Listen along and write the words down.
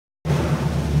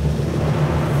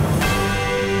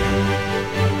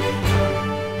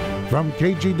From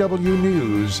KGW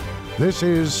News, this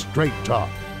is Straight Talk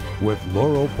with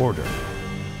Laurel Porter.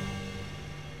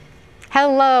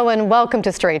 Hello and welcome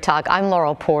to Straight Talk. I'm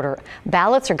Laurel Porter.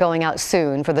 Ballots are going out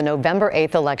soon for the November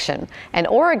 8th election, and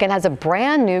Oregon has a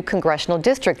brand new congressional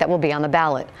district that will be on the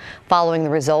ballot. Following the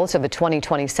results of the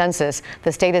 2020 census,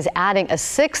 the state is adding a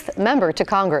 6th member to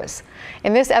Congress.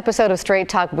 In this episode of Straight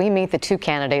Talk, we meet the two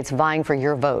candidates vying for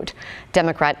your vote.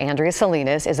 Democrat Andrea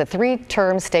Salinas is a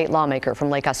 3-term state lawmaker from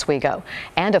Lake Oswego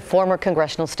and a former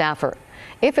congressional staffer.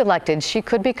 If elected, she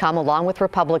could become, along with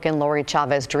Republican Lori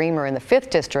Chavez Dreamer in the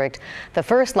 5th District, the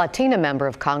first Latina member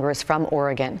of Congress from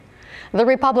Oregon. The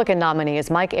Republican nominee is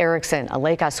Mike Erickson, a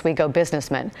Lake Oswego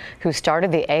businessman who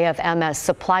started the AFMS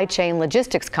supply chain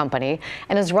logistics company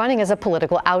and is running as a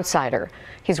political outsider.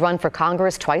 He's run for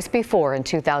Congress twice before, in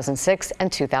 2006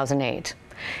 and 2008.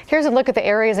 Here's a look at the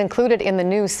areas included in the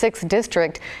new 6th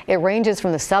district. It ranges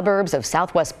from the suburbs of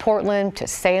southwest Portland to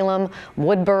Salem,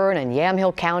 Woodburn and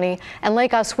Yamhill County, and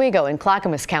Lake Oswego in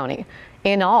Clackamas County.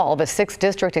 In all, the 6th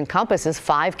district encompasses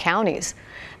 5 counties.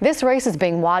 This race is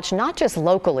being watched not just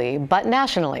locally, but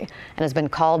nationally, and has been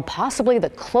called possibly the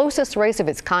closest race of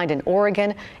its kind in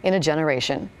Oregon in a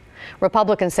generation.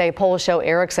 Republicans say polls show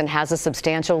Erickson has a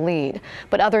substantial lead,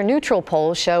 but other neutral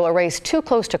polls show a race too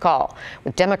close to call,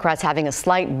 with Democrats having a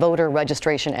slight voter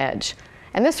registration edge.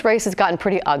 And this race has gotten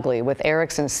pretty ugly, with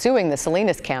Erickson suing the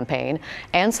Salinas campaign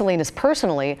and Salinas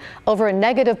personally over a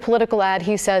negative political ad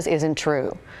he says isn't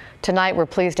true. Tonight, we're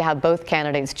pleased to have both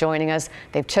candidates joining us.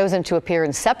 They've chosen to appear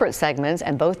in separate segments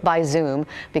and both by Zoom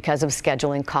because of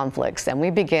scheduling conflicts. And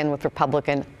we begin with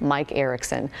Republican Mike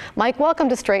Erickson. Mike, welcome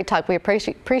to Straight Talk. We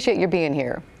appreciate you being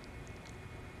here.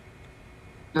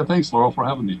 Yeah, thanks, Laurel, for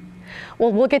having me.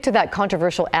 Well, we'll get to that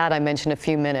controversial ad I mentioned in a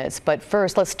few minutes. But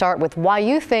first, let's start with why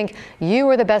you think you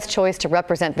are the best choice to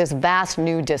represent this vast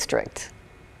new district.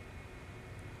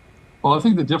 Well, I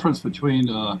think the difference between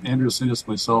Andrea Salinas and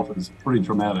myself is pretty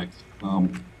dramatic.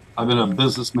 I've been a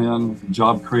businessman,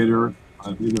 job creator.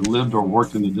 I've either lived or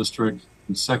worked in the district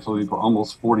consecutively for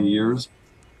almost 40 years.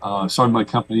 I started my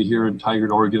company here in Tigard,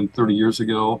 Oregon 30 years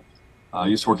ago. I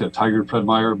used to work at Tigard Fred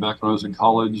Meyer back when I was in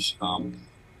college.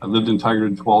 I lived in Tigard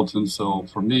and Tualatin. So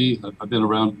for me, I've been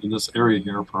around in this area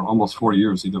here for almost 40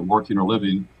 years, either working or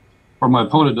living. Or my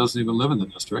opponent doesn't even live in the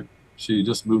district. She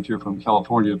just moved here from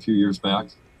California a few years back.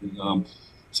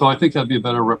 So I think I'd be a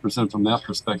better representative from that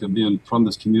perspective, being from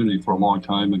this community for a long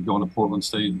time and going to Portland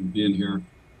State and being here.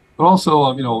 But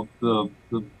also, you know, the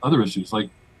other issues, like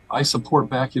I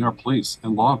support backing our police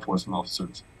and law enforcement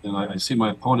officers. And I see my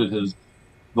opponent has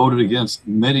voted against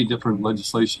many different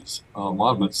legislations. A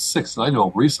lot of them, 6 that I know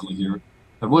of recently here,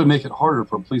 that really make it harder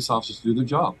for police officers to do their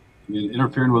job. I mean,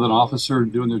 interfering with an officer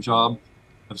doing their job.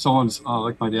 If someone's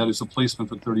like my dad, who's a policeman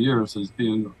for 30 years, is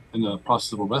being in the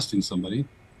process of arresting somebody,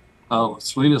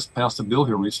 Salinas passed a bill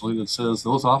here recently that says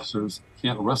those officers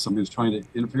can't arrest somebody who's trying to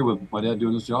interfere with my dad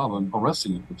doing his job and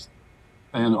arresting him.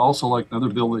 And also, like another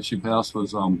bill that she passed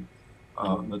was that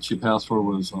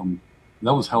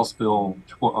was House Bill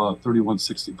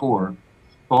 3164.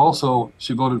 But also,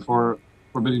 she voted for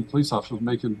forbidding police officers from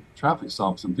making traffic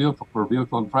stops and vehicle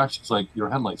infractions, like your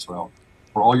headlights are out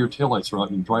or all your taillights are out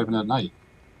and you're driving at night.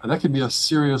 And that could be a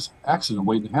serious accident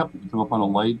waiting to happen. You come up on a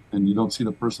light and you don't see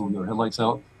the person with their headlights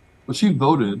out. But she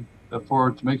voted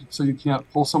to make it so you can't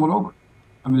pull someone over.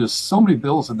 I mean, there's so many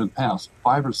bills that have been passed,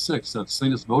 5 or 6 that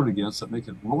Salinas voted against, that make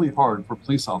it really hard for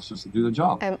police officers to do their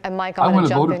job. And Mike, I'm going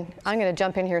to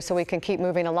jump in here so we can keep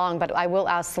moving along. But I will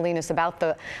ask Salinas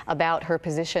about her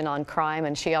position on crime,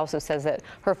 and she also says that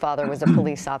her father was a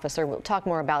police officer. We'll talk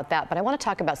more about that. But I want to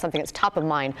talk about something that's top of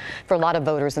mind for a lot of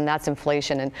voters, and that's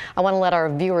inflation. And I want to let our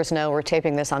viewers know we're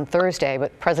taping this on Thursday,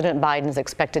 but President Biden is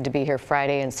expected to be here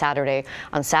Friday and Saturday.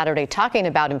 On Saturday, talking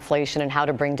about inflation and how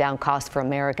to bring down costs for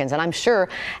Americans. And I'm sure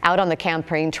out on the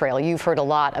campaign trail, you've heard a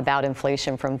lot about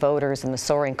inflation from voters and the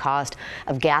soaring cost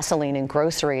of gasoline and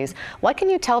groceries. What can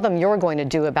you tell them you're going to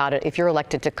do about it if you're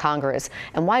elected to Congress?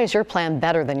 And why is your plan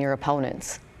better than your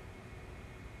opponent's?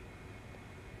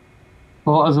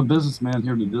 Well, as a businessman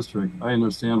here in the district, I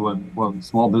understand what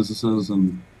small businesses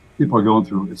and people are going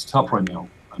through. It's tough right now.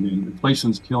 I mean,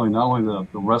 inflation's killing not only the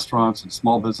restaurants and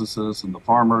small businesses and the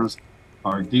farmers.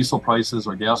 Our diesel prices,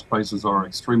 our gas prices are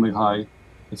extremely high.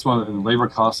 It's the labor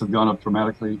costs have gone up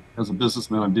dramatically. As a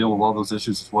businessman, I'm dealing with all those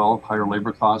issues as well, higher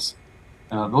labor costs.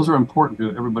 Those are important to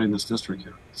everybody in this district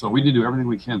here. So we need to do everything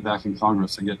we can back in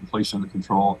Congress to get inflation under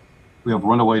control. We have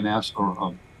runaway out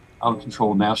of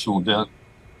control national debt.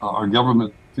 Our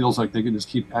government feels like they can just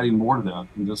keep adding more to that.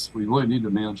 And we really need to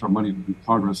manage our money in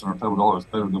Congress and our federal dollars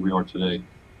better than we are today.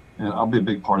 And I'll be a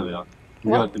big part of that.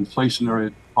 We got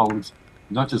inflationary problems,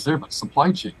 not just there, but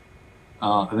supply chain.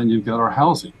 And then you've got our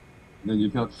housing, and then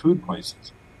you've got food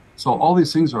prices. So all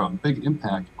these things are a big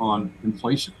impact on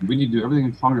inflation. We need to do everything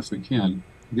in Congress we can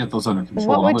to get those under control.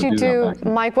 What would you do,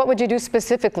 Mike, what would you do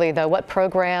specifically, though? What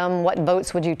program, what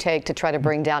votes would you take to try to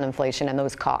bring down inflation and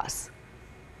those costs?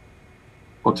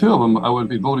 Well, two of them, I would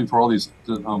be voting for all these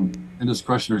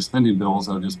indiscretionary spending bills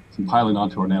that are just compiling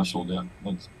onto our national debt.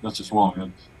 That's just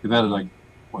wrong. We've added like,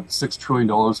 what, $6 trillion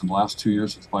in the last 2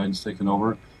 years since Biden's taken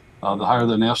over. The higher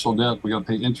the national debt, we got to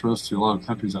pay interest to a lot of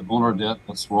countries that own our debt.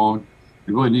 That's wrong.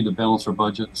 We really need to balance our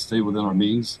budget and stay within our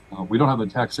means. We don't have a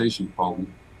taxation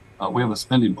problem. We have a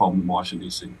spending problem in Washington,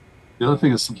 D.C. The other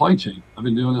thing is supply chain. I've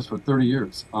been doing this for 30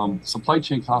 years. Supply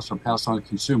chain costs are passed on to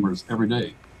consumers every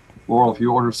day. Or if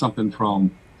you order something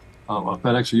from a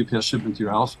FedEx or UPS shipment to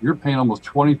your house, you're paying almost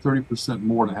 20–30%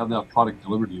 more to have that product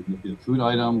delivered to you, whether it be a food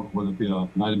item, or whether it be an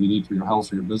item you need for your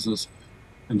house or your business.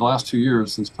 In the last 2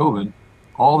 years since COVID,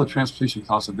 all the transportation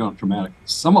costs have gone up dramatically.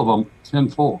 Some of them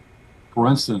tenfold. For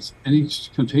instance, any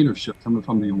container ship coming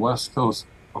from the West Coast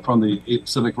or from the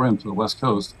Pacific Rim to the West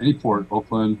Coast, any port,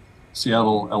 Oakland,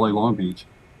 Seattle, LA, Long Beach,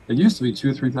 it used to be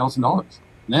 $2,000 or $3,000.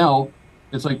 Now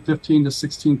it's like $15,000 to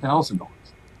 $16,000.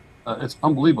 It's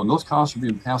unbelievable. And those costs are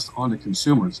being passed on to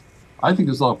consumers. I think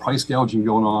there's a lot of price gouging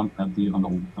going on at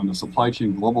on the supply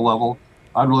chain global level.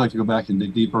 I'd really like to go back and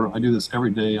dig deeper. I do this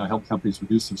every day. I help companies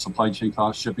reduce their supply chain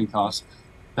costs, shipping costs.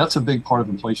 That's a big part of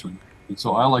inflation. And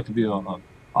so I like to be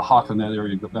a hawk in that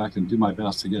area, go back and do my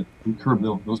best to curb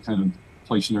those kind of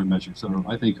inflationary measures that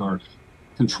I think are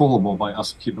controllable by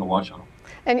us keeping a watch on them.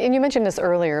 And you mentioned this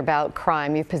earlier about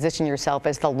crime. You've positioned yourself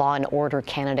as the law and order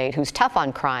candidate who's tough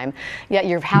on crime, yet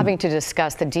you're having to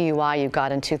discuss the DUI you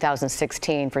got in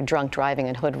 2016 for drunk driving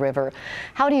in Hood River.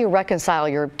 How do you reconcile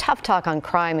your tough talk on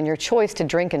crime and your choice to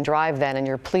drink and drive then and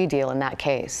your plea deal in that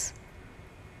case?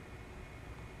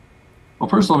 Well,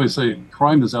 first let me say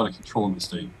crime is out of control in the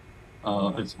state.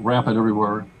 It's rampant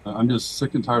everywhere. I'm just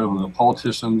sick and tired of the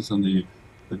politicians and the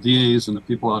DAs and the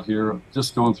people out here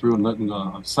just going through and letting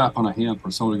a slap on a hand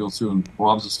for someone to go through and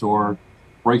robs a store,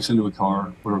 breaks into a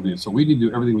car, whatever it is. So we need to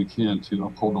do everything we can to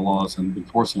uphold the laws and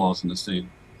enforce the laws in the state.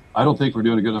 I don't think we're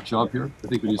doing a good enough job here. I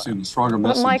think we need to send a stronger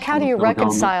message. But Mike, how do you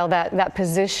reconcile that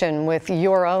position with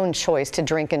your own choice to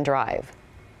drink and drive?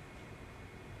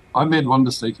 I've made one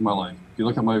mistake in my life. If you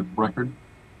look at my record,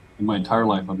 in my entire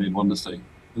life, I've made one mistake.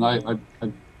 And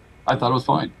I thought it was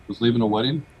fine. I was leaving a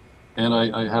wedding, and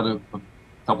I had a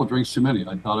couple of drinks too many.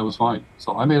 I thought I was fine.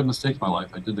 So I made a mistake in my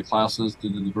life. I did the classes,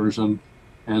 did the diversion,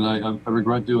 and I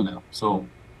regret doing that. So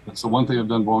that's the one thing I've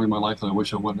done wrong in my life that I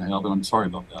wish I wouldn't have, and I'm sorry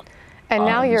about that. And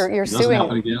now you're suing. Doesn't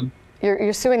happen again.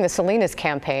 You're suing the Salinas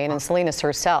campaign and Salinas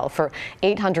herself for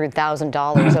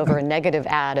 $800,000 over a negative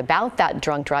ad about that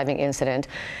drunk driving incident.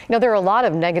 You know, there are a lot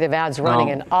of negative ads running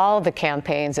in all the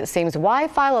campaigns, it seems. Why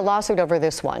file a lawsuit over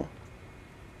this one?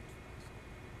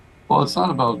 Well, it's not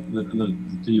about the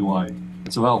DUI.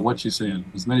 It's about what she's saying.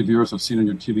 As many viewers have seen on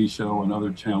your TV show and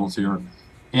other channels here,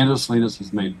 Andrew Salinas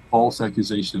has made false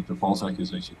accusation after false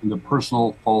accusation, into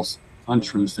personal, false,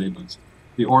 untrue statements.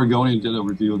 The Oregonian did a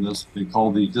review of this. They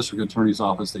called the district attorney's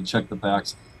office. They checked the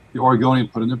facts. The Oregonian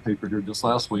put in their paper here just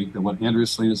last week that what Andrea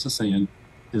Salinas is saying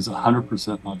is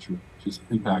 100% not true. She's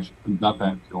not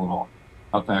factual at all.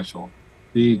 Not factual.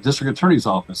 The district attorney's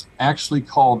office actually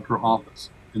called her office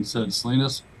and said,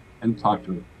 Salinas, and talked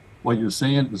to her. What you're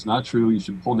saying is not true. You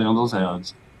should pull down those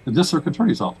ads. The district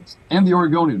attorney's office and the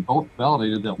Oregonian both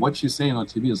validated that what she's saying on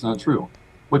TV is not true.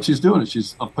 What she's doing is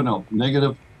she's putting out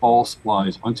negative, false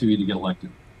lies on TV to get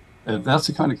elected. If that's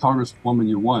the kind of congresswoman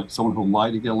you want, someone who'll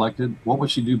lie to get elected, what would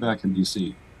she do back in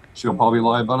D.C.? She'll probably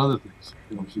lie about other things.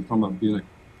 You know, she's from being a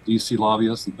D.C.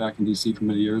 lobbyist and back in D.C. for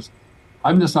many years.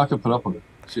 I'm just not going to put up with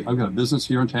it. I've got a business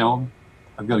here in town.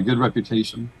 I've got a good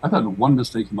reputation. I've had one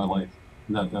mistake in my life,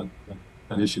 and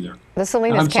that issue there. The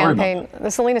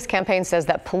Salinas campaign says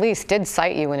that police did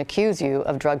cite you and accuse you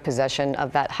of drug possession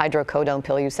of that hydrocodone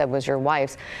pill you said was your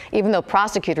wife's, even though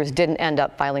prosecutors didn't end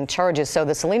up filing charges. So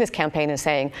the Salinas campaign is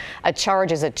saying a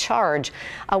charge is a charge.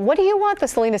 What do you want the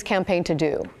Salinas campaign to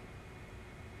do?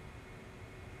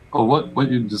 Oh, what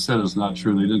you just said is not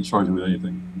true. They didn't charge you with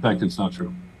anything. In fact, it's not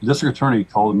true. The district attorney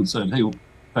called them and said, hey, in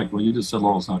fact, what you just said,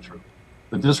 Laurel, is not true.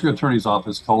 The district attorney's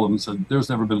office called them and said, there's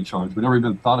never been a charge. We never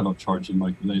even thought about charging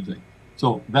Mike with anything.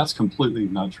 So that's completely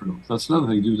not true. That's another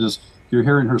thing. You're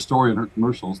hearing her story and her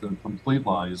commercials. They're complete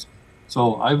lies.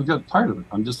 So I've got tired of it.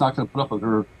 I'm just not going to put up with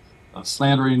her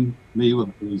slandering me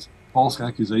with these false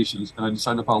accusations. And I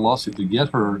decided to file a lawsuit to get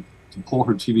her to pull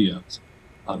her TV ads.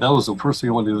 That was the first thing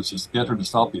I want to do, is just get her to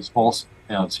stop these false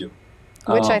ads here.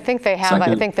 Which I think they have.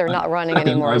 I think they're not running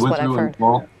anymore, is what I've heard.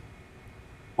 Well,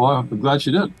 I'm glad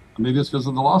she did. Maybe it's because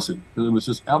of the lawsuit. Because it was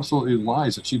just absolutely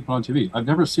lies that she put on TV. I've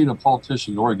never seen a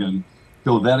politician in Oregon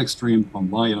go that extreme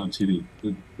on lying on TV.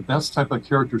 If that's the type of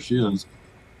character she is,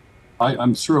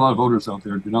 I'm sure a lot of voters out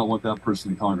there do not want that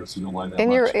person in Congress who don't lie that much.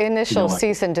 In your initial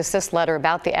cease and desist letter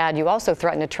about the ad, you also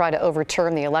threatened to try to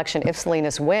overturn the election if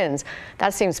Salinas wins.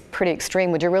 That seems pretty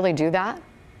extreme. Would you really do that?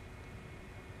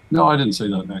 No, I didn't say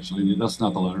that, actually. That's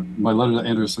not the letter. My letter to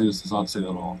Andrea Salinas does not say that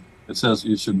at all. It says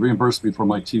you should reimburse me for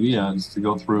my TV ads to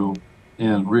go through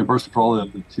and reimburse me for all the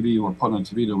TV you were putting on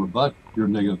TV to rebut your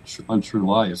negative, untrue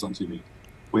lies on TV.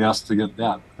 We asked to get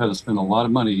that. I had to spend a lot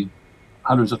of money,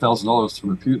 hundreds of thousands of dollars to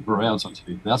refute her ads on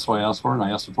TV. That's what I asked for, and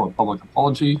I asked her for a public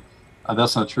apology.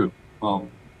 That's not true. Well,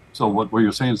 so what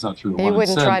you're saying is not true. You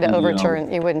wouldn't try to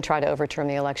overturn. You wouldn't try to overturn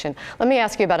the election. Let me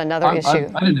ask you about another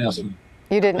issue. I didn't ask you.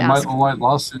 You didn't ask. My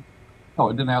lawsuit. No,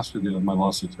 I didn't ask you my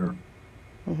lawsuit to her.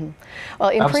 Well,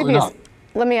 in Absolutely previous. not.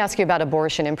 Let me ask you about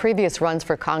abortion. In previous runs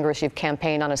for Congress, you've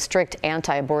campaigned on a strict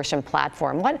anti-abortion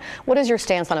platform. What is your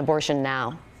stance on abortion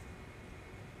now?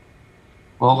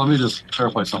 Well, let me just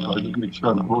clarify something. I just make sure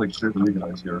I'm really clear to you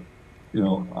guys here. You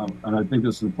know, and I think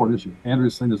this is an important issue. Andrea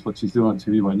Salinas, what she's doing on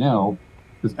TV right now,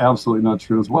 is absolutely not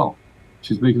true as well.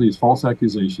 She's making these false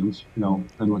accusations. You know,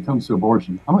 and when it comes to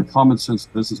abortion, I'm a common sense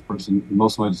business person in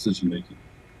most of my decision making.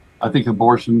 I think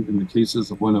abortion, in the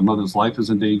cases of when a mother's life is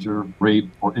in danger,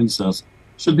 rape, or incest,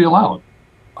 should be allowed.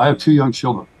 I have 2 young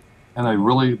children, and I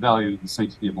really value the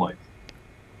sanctity of life.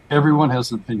 Everyone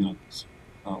has an opinion on this.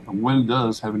 And when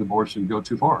does having an abortion go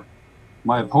too far?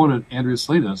 My opponent, Andrea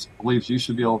Salinas, believes you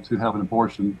should be able to have an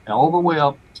abortion all the way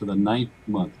up to the 9th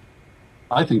month.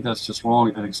 I think that's just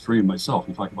wrong and extreme myself.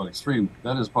 You talk about extreme,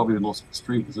 that is probably the most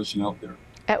extreme position out there.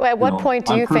 At what point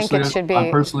do you think it should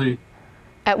be?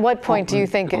 At what point do you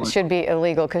think it should be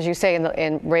illegal? Because you say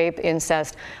in rape,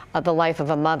 incest, the life of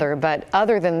a mother. But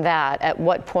other than that, at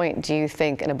what point do you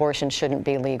think an abortion shouldn't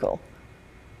be legal?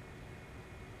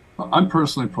 I'm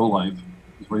personally pro-life,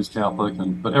 raised Catholic,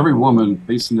 but every woman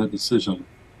facing that decision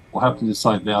will have to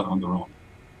decide that on their own.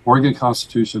 Oregon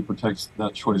Constitution protects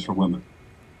that choice for women.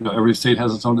 You know, every state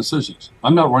has its own decisions.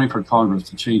 I'm not running for Congress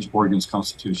to change Oregon's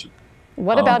Constitution.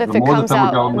 What about if it comes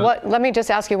out? Let me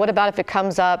just ask you, what about if it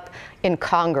comes up in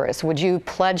Congress? Would you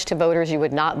pledge to voters you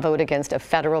would not vote against a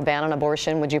federal ban on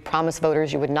abortion? Would you promise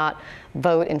voters you would not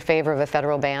vote in favor of a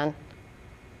federal ban?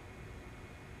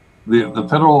 The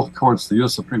federal courts, the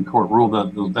U.S. Supreme Court, ruled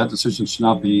that that decision should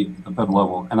not be at the federal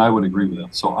level, and I would agree with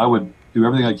that. So I would do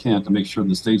everything I can to make sure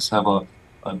the states have a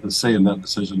say in that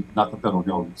decision, not the federal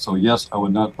government. So yes, I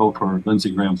would not vote for Lindsey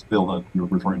Graham's bill that you're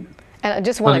referring to. And I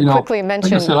just want to quickly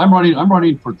mention. Like I said, I'm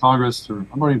running for Congress. I'm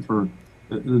running for.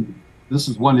 This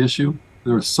is one issue.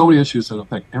 There are so many issues that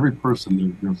affect every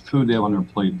person. Their food they have on their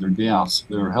plate, their gas,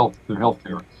 their health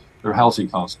care, their housing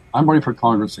costs. I'm running for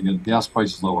Congress to get gas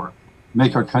prices lower,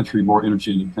 make our country more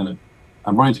energy independent.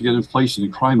 I'm running to get inflation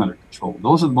and crime under control.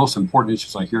 Those are the most important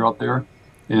issues I hear out there.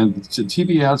 And the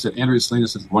TV ads that Andrea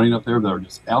Salinas is running up there that are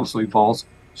just absolutely false.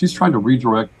 She's trying to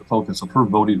redirect the focus of her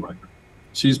voting record.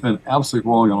 She's been absolutely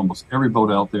wrong on almost every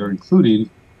vote out there, including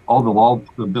all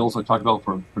the bills I talked about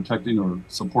for protecting or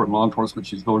supporting law enforcement.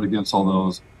 She's voted against all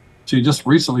those. She just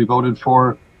recently voted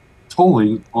for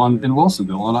tolling in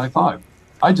Wilsonville on I-5.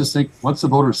 I just think once the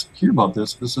voters hear about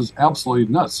this is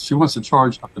absolutely nuts. She wants to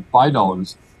charge up to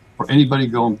 $5 for anybody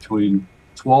going between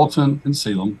Tualatin and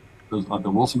Salem, the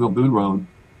Wilsonville Boone Road.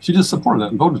 She just supported that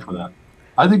and voted for that.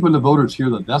 I think when the voters hear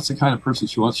that that's the kind of person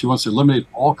she wants to eliminate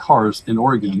all cars in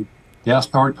Oregon,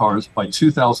 gas-powered cars, by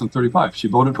 2035. She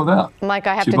voted for that. Mike,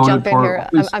 I have to jump in here.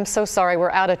 I'm so sorry. We're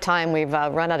out of time. We've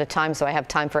run out of time, so I have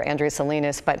time for Andrea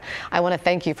Salinas. But I want to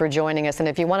thank you for joining us. And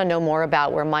if you want to know more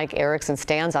about where Mike Erickson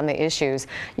stands on the issues,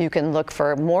 you can look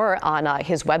for more on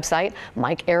his website,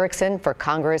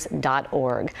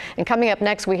 MikeEricksonForCongress.org. And coming up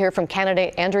next, we hear from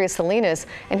candidate Andrea Salinas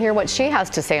and hear what she has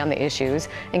to say on the issues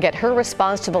and get her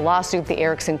response to the lawsuit the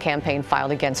Erickson campaign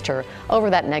filed against her over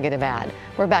that negative ad.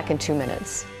 We're back in 2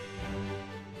 minutes.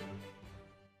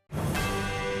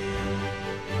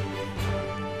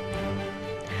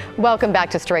 Welcome back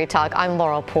to Straight Talk. I'm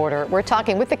Laurel Porter. We're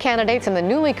talking with the candidates in the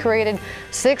newly created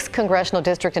 6th Congressional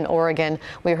District in Oregon.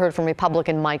 We heard from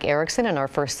Republican Mike Erickson in our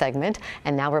first segment,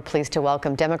 and now we're pleased to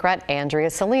welcome Democrat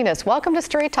Andrea Salinas. Welcome to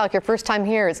Straight Talk, your first time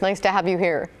here. It's nice to have you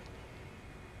here.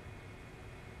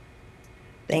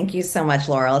 Thank you so much,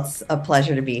 Laurel. It's a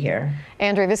pleasure to be here.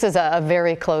 Andrea, this is a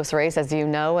very close race, as you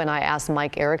know, and I asked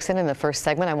Mike Erickson in the first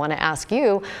segment. I want to ask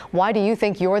you, why do you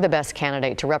think you're the best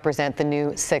candidate to represent the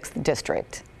new 6th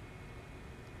District?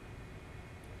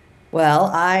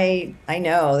 Well, I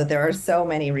know that there are so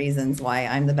many reasons why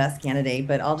I'm the best candidate,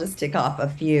 but I'll just tick off a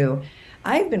few.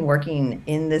 I've been working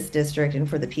in this district and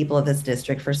for the people of this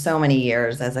district for so many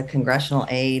years as a congressional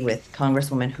aide with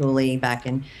Congresswoman Hooley back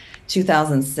in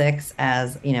 2006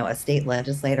 as, a state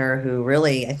legislator who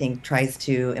really, I think, tries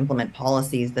to implement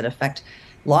policies that affect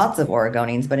lots of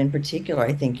Oregonians, but in particular,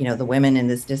 I think, the women in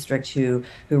this district who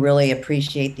really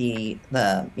appreciate the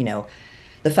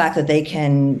fact that they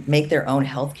can make their own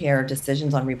healthcare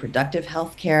decisions on reproductive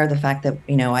health care, the fact that,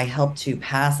 I helped to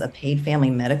pass a paid family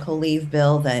medical leave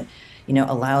bill that,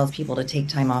 allows people to take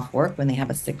time off work when they have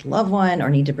a sick loved one or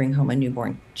need to bring home a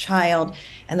newborn child.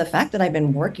 And the fact that I've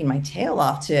been working my tail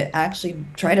off to actually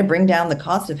try to bring down the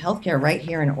cost of healthcare right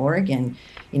here in Oregon.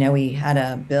 We had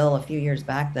a bill a few years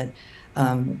back that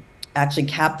actually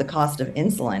cap the cost of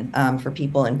insulin for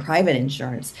people in private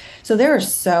insurance. So there are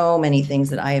so many things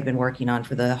that I have been working on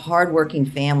for the hardworking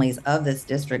families of this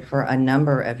district for a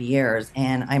number of years.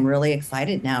 And I'm really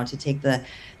excited now to take the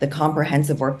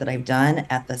comprehensive work that I've done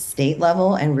at the state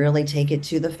level and really take it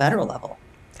to the federal level.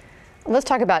 Let's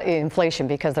talk about inflation,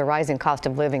 because the rising cost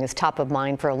of living is top of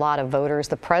mind for a lot of voters.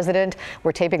 The president,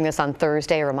 we're taping this on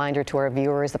Thursday. A reminder to our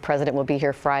viewers, the president will be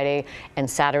here Friday and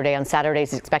Saturday. On Saturday,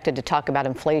 he's expected to talk about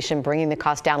inflation, bringing the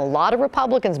cost down. A lot of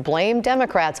Republicans blame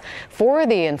Democrats for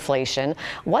the inflation.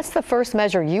 What's the first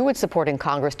measure you would support in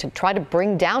Congress to try to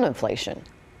bring down inflation?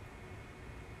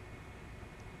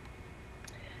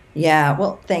 Yeah,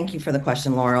 well, thank you for the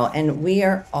question, Laurel. And we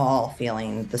are all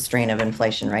feeling the strain of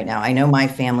inflation right now. I know my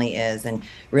family is, and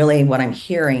really what I'm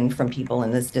hearing from people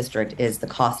in this district is the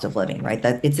cost of living, right?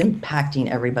 That it's impacting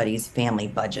everybody's family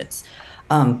budgets.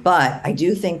 But I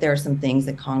do think there are some things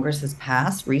that Congress has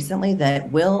passed recently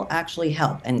that will actually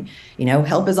help. And,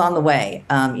 help is on the way.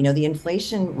 The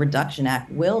Inflation Reduction Act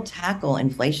will tackle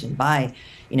inflation by,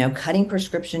 cutting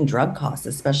prescription drug costs,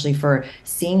 especially for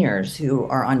seniors who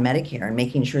are on Medicare, and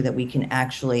making sure that we can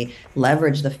actually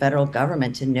leverage the federal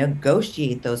government to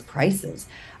negotiate those prices.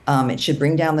 It should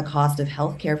bring down the cost of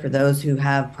healthcare for those who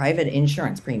have private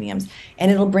insurance premiums,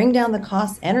 and it'll bring down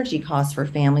the energy costs for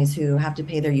families who have to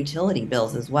pay their utility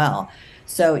bills as well.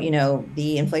 So,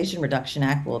 the Inflation Reduction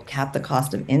Act will cap the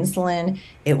cost of insulin.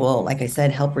 It will, like I said,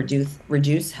 help reduce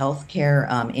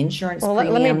healthcare insurance premiums.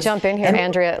 Let me jump in here,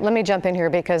 Andrea. Let me jump in here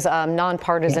because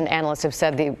nonpartisan analysts have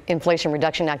said the Inflation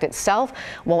Reduction Act itself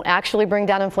won't actually bring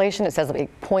down inflation. It says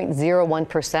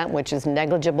 0.01%, which is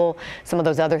negligible. Some of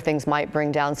those other things might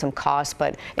bring down some costs,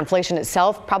 but inflation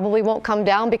itself probably won't come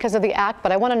down because of the act.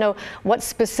 But I want to know, what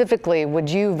specifically would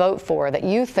you vote for that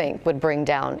you think would bring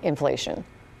down inflation?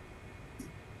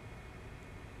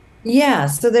 Yeah,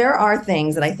 so there are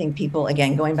things that I think people,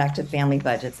 again, going back to family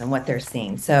budgets and what they're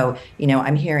seeing. So,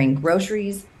 I'm hearing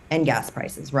groceries and gas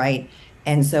prices, right?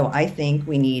 And so I think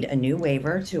we need a new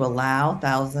waiver to allow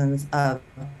thousands of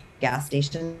gas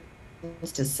stations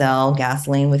to sell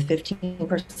gasoline with 15%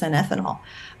 ethanol.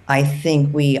 I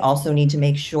think we also need to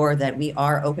make sure that we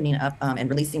are opening up and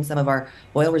releasing some of our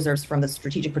oil reserves from the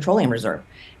Strategic Petroleum Reserve.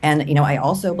 And, I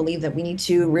also believe that we need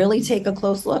to really take a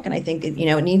close look. And I think, it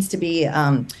needs to be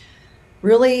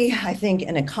really, I think,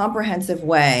 in a comprehensive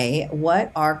way,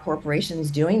 what are corporations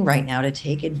doing right now to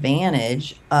take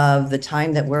advantage of the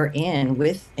time that we're in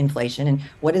with inflation, and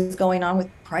what is going on with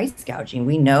price gouging?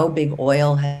 We know big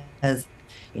oil has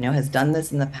done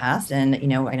this in the past. And,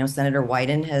 I know Senator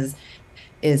Wyden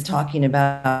is talking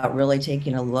about really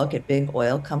taking a look at big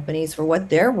oil companies for what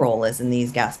their role is in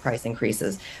these gas price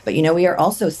increases. But, we are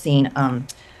also seeing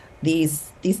these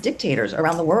dictators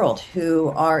around the world who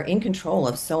are in control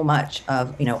of so much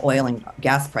of oil and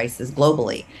gas prices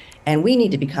globally, and we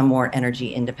need to become more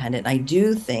energy independent. I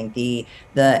do think the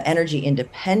energy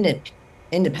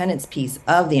independence piece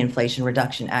of the Inflation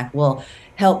Reduction Act will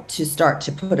help to start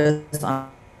to put us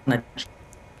on a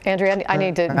Andrea, I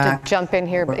need to jump in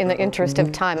here in the interest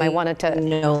of time. I wanted to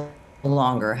no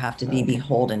longer have to be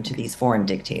beholden to these foreign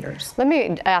dictators. Let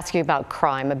me ask you about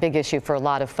crime, a big issue for a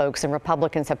lot of folks, and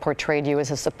Republicans have portrayed you as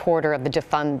a supporter of the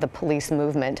defund the police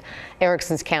movement.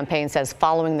 Erickson's campaign says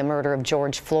following the murder of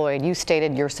George Floyd, you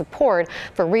stated your support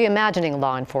for reimagining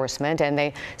law enforcement, and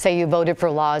they say you voted for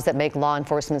laws that make law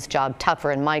enforcement's job tougher.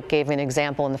 And Mike gave me an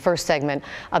example in the first segment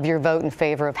of your vote in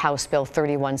favor of House Bill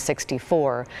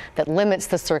 3164 that limits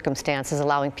the circumstances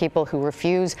allowing people who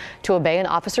refuse to obey an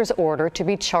officer's order to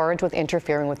be charged with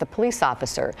interfering with a police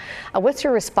officer. What's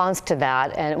your response to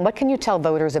that, and what can you tell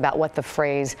voters about what the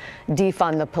phrase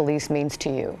defund the police means to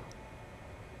you?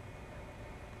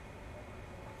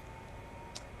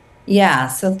 Yeah,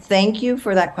 so thank you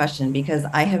for that question, because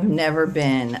I have never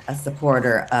been a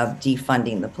supporter of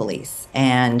defunding the police.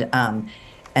 And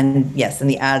yes, and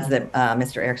the ads that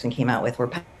Mr. Erickson came out with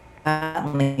were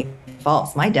patently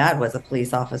false. My dad was a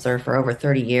police officer for over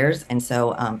 30 years. And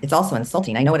so it's also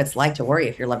insulting. I know what it's like to worry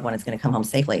if your loved one is going to come home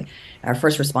safely. Our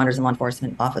first responders and law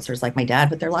enforcement officers like my dad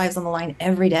put their lives on the line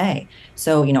every day.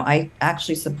 So, I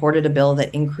actually supported a bill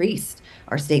that increased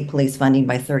our state police funding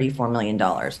by $34 million.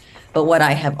 But what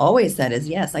I have always said is,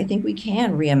 yes, I think we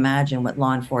can reimagine what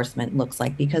law enforcement looks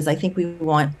like, because I think we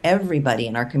want everybody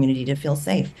in our community to feel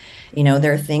safe.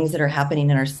 There are things that are happening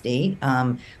in our state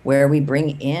where we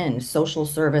bring in social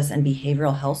service and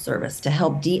behavioral health service to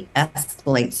help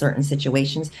de-escalate certain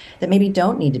situations that maybe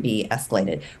don't need to be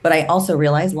escalated. But I also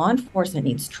realize law enforcement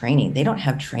needs training. They don't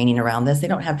have training around this. They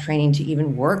don't have training to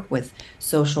even work with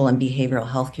social and behavioral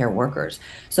healthcare workers.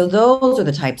 So those are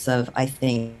the types of, I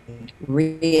think,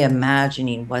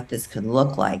 reimagining what this could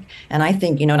look like. And I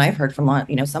think, and I've heard from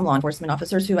some law enforcement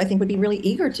officers who I think would be really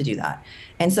eager to do that.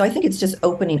 And so I think it's just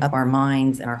opening up our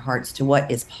minds and our hearts to what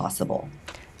is possible.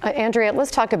 Andrea,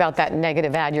 let's talk about that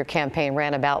negative ad your campaign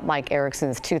ran about Mike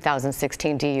Erickson's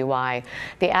 2016 DUI.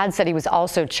 The ad said he was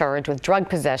also charged with drug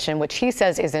possession, which he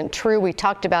says isn't true. We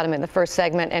talked about him in the first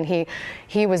segment, and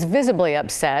he was visibly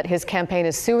upset. His campaign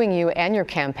is suing you and your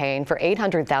campaign for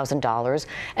 $800,000,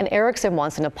 and Erickson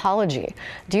wants an apology.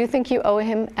 Do you think you owe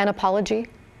him an apology?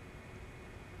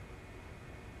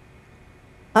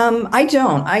 I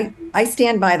don't. I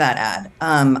stand by that ad.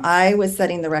 I was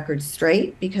setting the record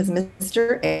straight because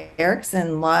Mr.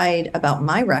 Erickson lied about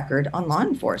my record on law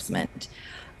enforcement.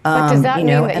 But does that mean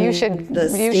that you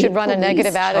should run a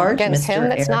negative ad against him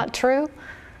that's not true?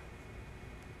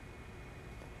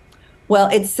 Well,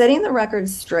 it's setting the record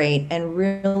straight and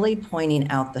really pointing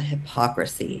out the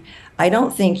hypocrisy. I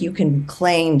don't think you can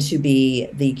claim to be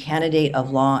the candidate of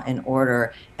law and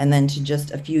order and then to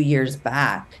just a few years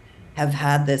back have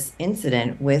had this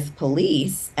incident with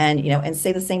police and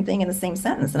say the same thing in the same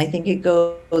sentence. And I think it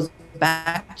goes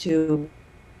back to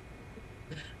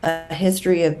a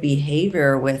history of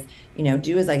behavior with,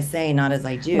 do as I say, not as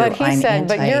I do. But he said,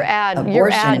 but your ad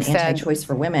said, anti-choice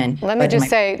for women. Let me just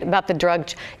say about the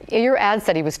drug. Your ad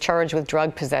said he was charged with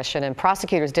drug possession, and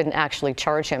prosecutors didn't actually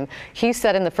charge him. He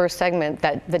said in the first segment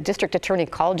that the district attorney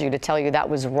called you to tell you that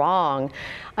was wrong.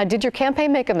 Did your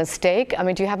campaign make a mistake? I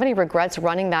mean, do you have any regrets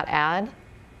running that ad?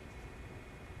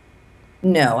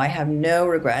 No, I have no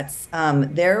regrets.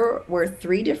 There were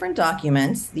 3 different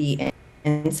documents: the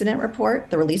incident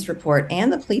report, the release report,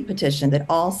 and the plea petition that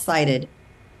all cited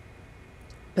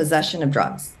possession of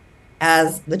drugs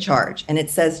as the charge. And it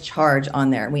says charge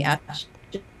on there. We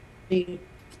actually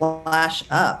flash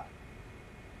up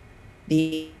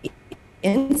the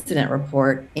incident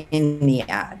report in the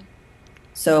ad.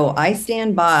 So I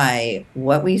stand by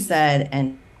what we said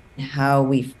and how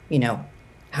we,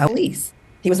 how police.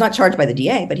 He was not charged by the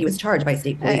DA, but he was charged by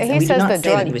state police. And we did not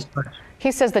say that he was charged.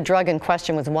 He says the drug in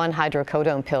question was one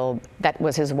hydrocodone pill that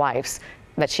was his wife's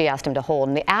that she asked him to hold.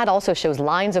 And the ad also shows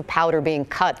lines of powder being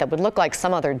cut that would look like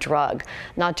some other drug,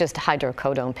 not just a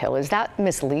hydrocodone pill. Is that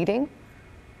misleading?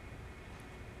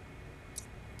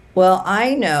 Well,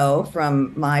 I know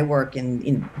from my work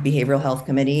in behavioral health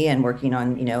committee and working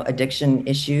on, addiction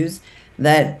issues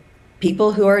that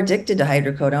people who are addicted to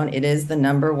hydrocodone, it is the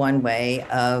 #1 way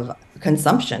of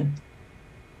consumption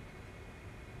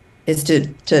is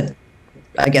to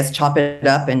I guess, chop it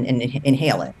up and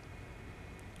inhale it.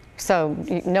 So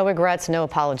no regrets, no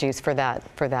apologies for that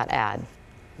ad?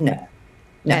 No.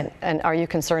 No. And are you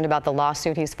concerned about the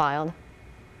lawsuit he's filed?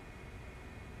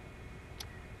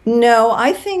 No,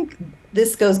 I think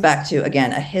this goes back to,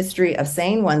 again, a history of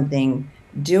saying one thing,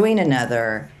 doing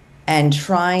another, and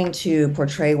trying to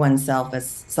portray oneself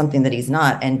as something that he's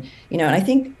not. And, and I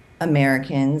think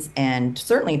Americans and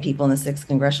certainly people in the 6th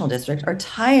Congressional District are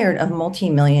tired of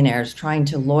multimillionaires trying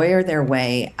to lawyer their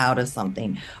way out of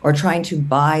something or trying to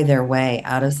buy their way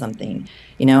out of something.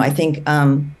 I think,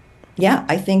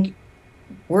 I think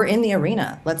we're in the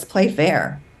arena. Let's play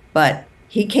fair. But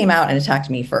he came out and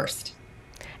attacked me first.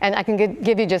 And I can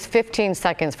give you just 15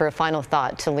 seconds for a final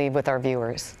thought to leave with our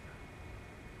viewers.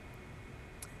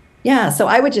 Yeah, so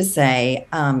I would just say,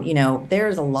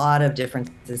 there's a lot of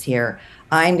differences here.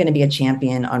 I'm going to be a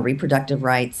champion on reproductive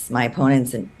rights. My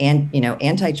opponent's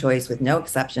anti-choice with no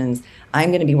exceptions. I'm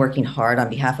going to be working hard on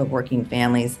behalf of working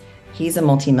families. He's a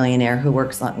multimillionaire who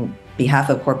works on behalf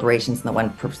of corporations in the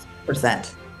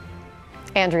 1%.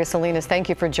 Andrea Salinas, thank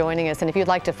you for joining us. And if you'd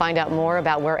like to find out more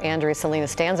about where Andrea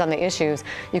Salinas stands on the issues,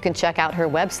 you can check out her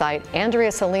website,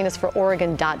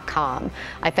 AndreaSalinasForOregon.com.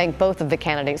 I thank both of the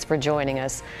candidates for joining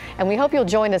us. And we hope you'll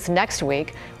join us next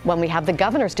week when we have the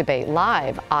governor's debate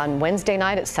live on Wednesday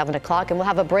night at 7 o'clock. And we'll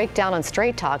have a breakdown on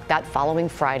Straight Talk that following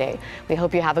Friday. We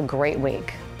hope you have a great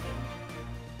week.